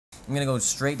I'm gonna go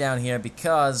straight down here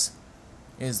because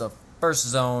it is the first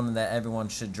zone that everyone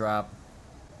should drop.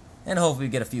 And hopefully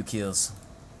get a few kills.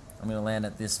 I'm gonna land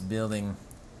at this building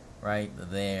right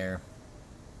there.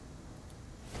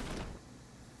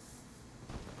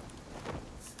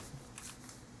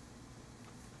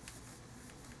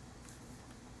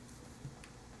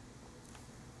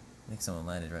 I think someone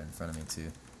landed right in front of me too.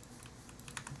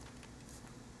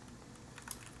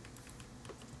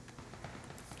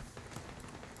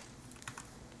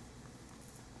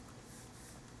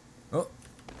 Oh,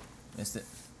 missed it.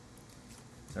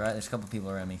 It's alright, there's a couple people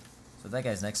around me. So that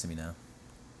guy's next to me now.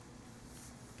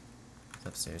 It's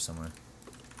upstairs somewhere.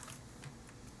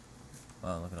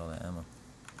 Wow, look at all that ammo.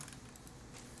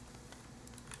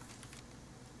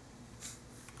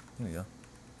 Here we go.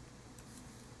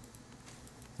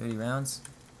 30 rounds.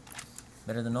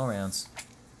 Better than no rounds.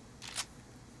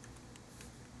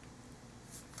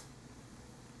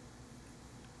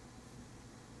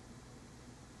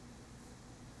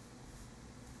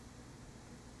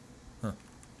 Huh.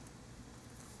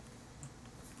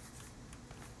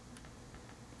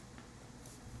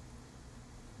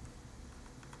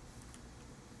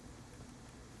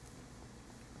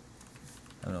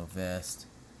 I don't know, vest.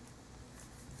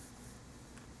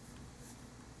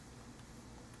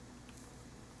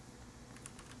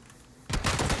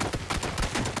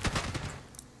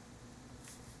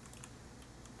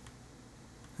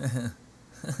 I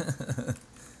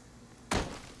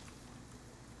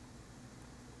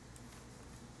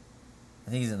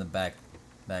think he's in the back.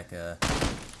 I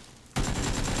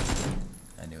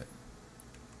knew it.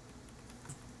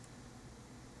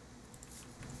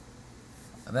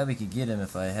 I bet we could get him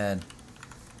if I had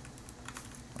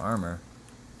armor.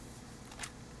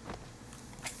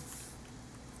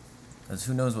 Because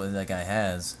who knows what that guy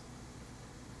has.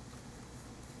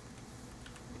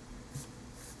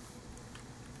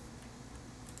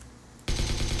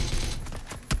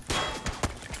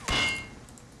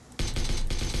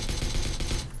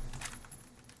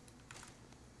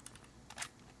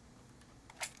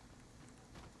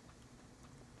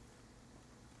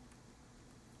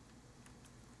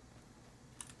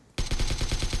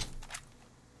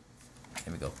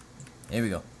 Here we go. Here we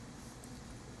go.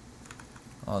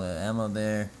 All the ammo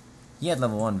there. He had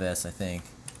level 1 vest, I think.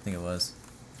 I think it was.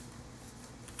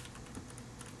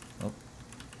 Oh.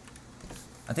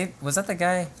 I think, was that the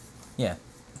guy? Yeah.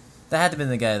 That had to have been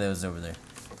the guy that was over there.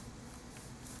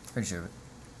 Pretty sure of it.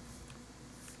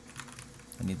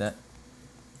 I need that.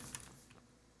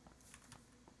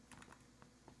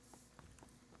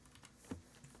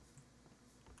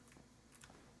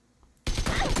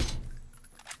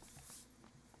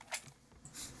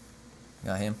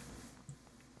 Got him.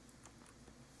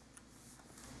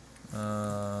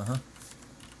 Uh-huh.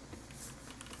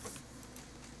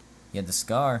 He had the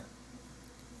scar.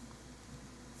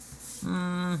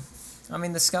 I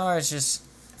mean, the scar is just,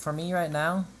 for me right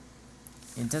now,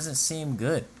 it doesn't seem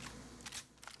good.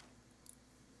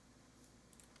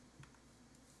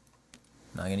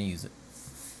 Not gonna use it.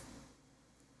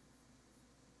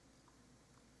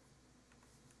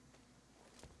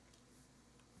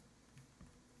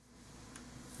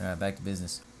 Alright, back to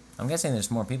business. I'm guessing there's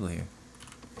more people here.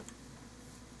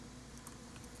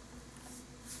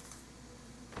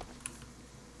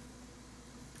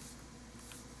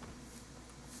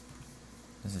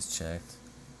 This is checked.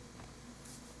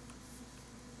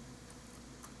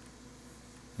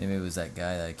 Maybe it was that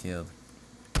guy that I killed.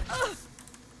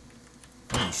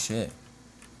 Holy shit.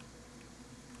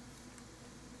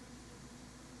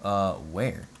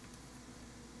 Where?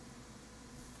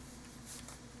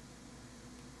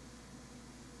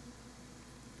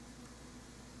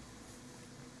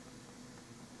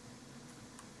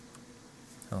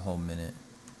 A whole minute.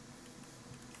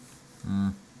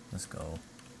 Let's go.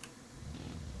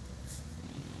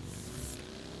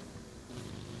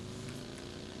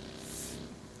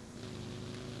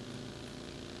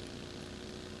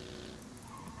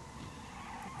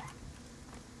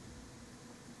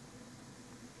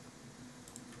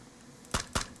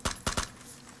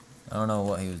 I don't know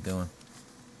what he was doing.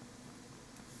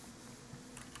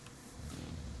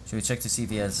 Should we check to see if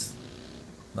he has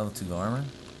level 2 armor?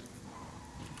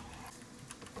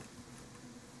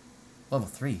 Level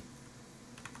 3.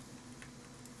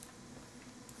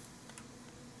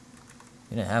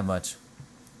 He didn't have much.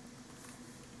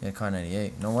 He had Car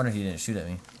 98. No wonder he didn't shoot at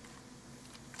me.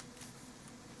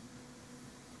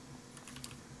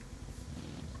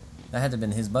 That had to have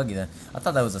been his buggy then. I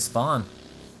thought that was a spawn.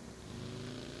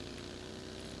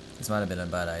 This might have been a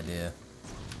bad idea.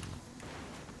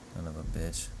 Son of a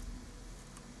bitch.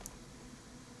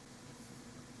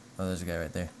 Oh, there's a guy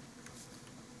right there.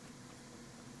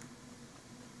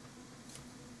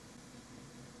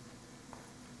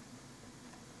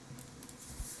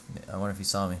 wonder if he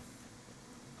saw me.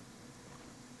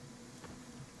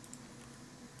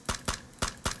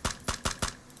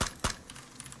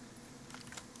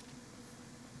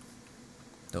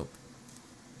 Dope.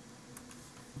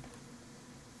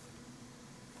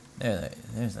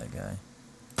 There's that guy.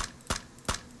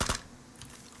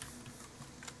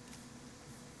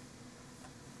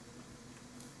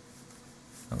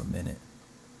 Have a minute.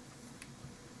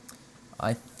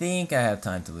 I think I have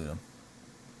time to loot him.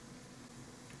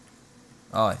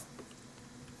 Oh, I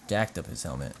jacked up his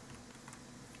helmet.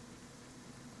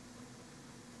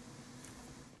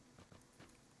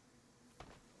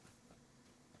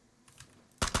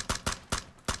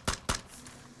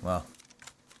 Wow.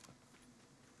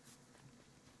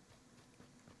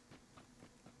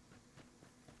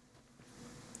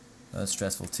 That was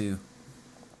stressful too.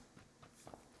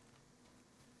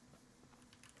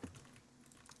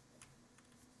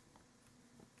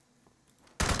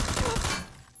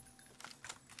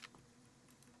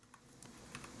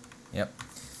 Yep.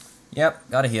 Yep,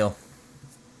 gotta heal.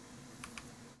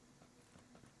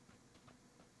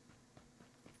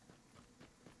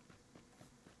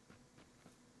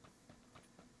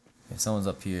 If someone's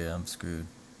up here, I'm screwed.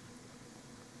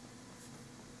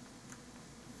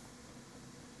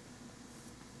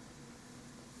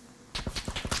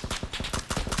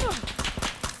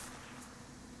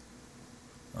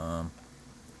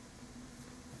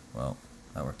 Well,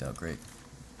 that worked out great,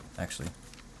 actually.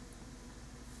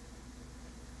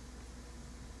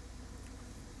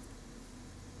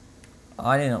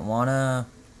 I didn't wanna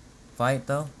fight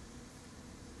though.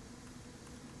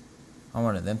 I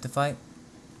wanted them to fight.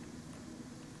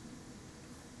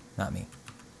 Not me.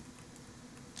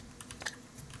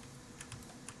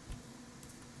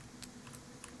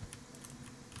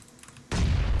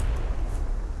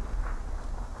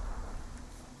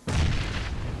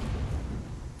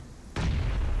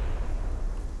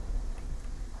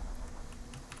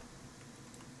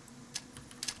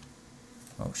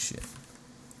 Oh shit.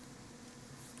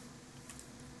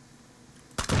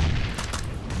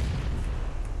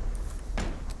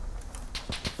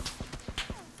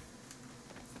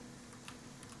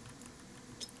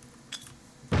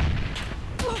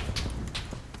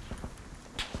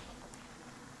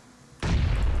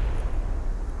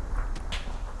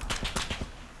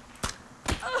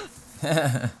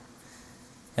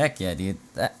 Heck yeah, dude.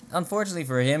 Unfortunately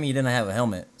for him, he didn't have a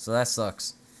helmet, so that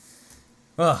sucks.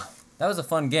 Ugh, that was a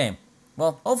fun game.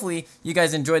 Well, hopefully you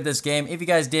guys enjoyed this game. If you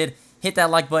guys did, hit that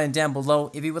like button down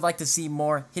below. If you would like to see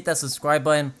more, hit that subscribe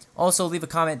button. Also, leave a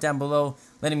comment down below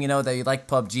letting me know that you like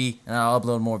PUBG, and I'll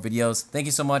upload more videos. Thank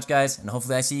you so much, guys, and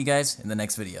hopefully I see you guys in the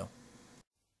next video.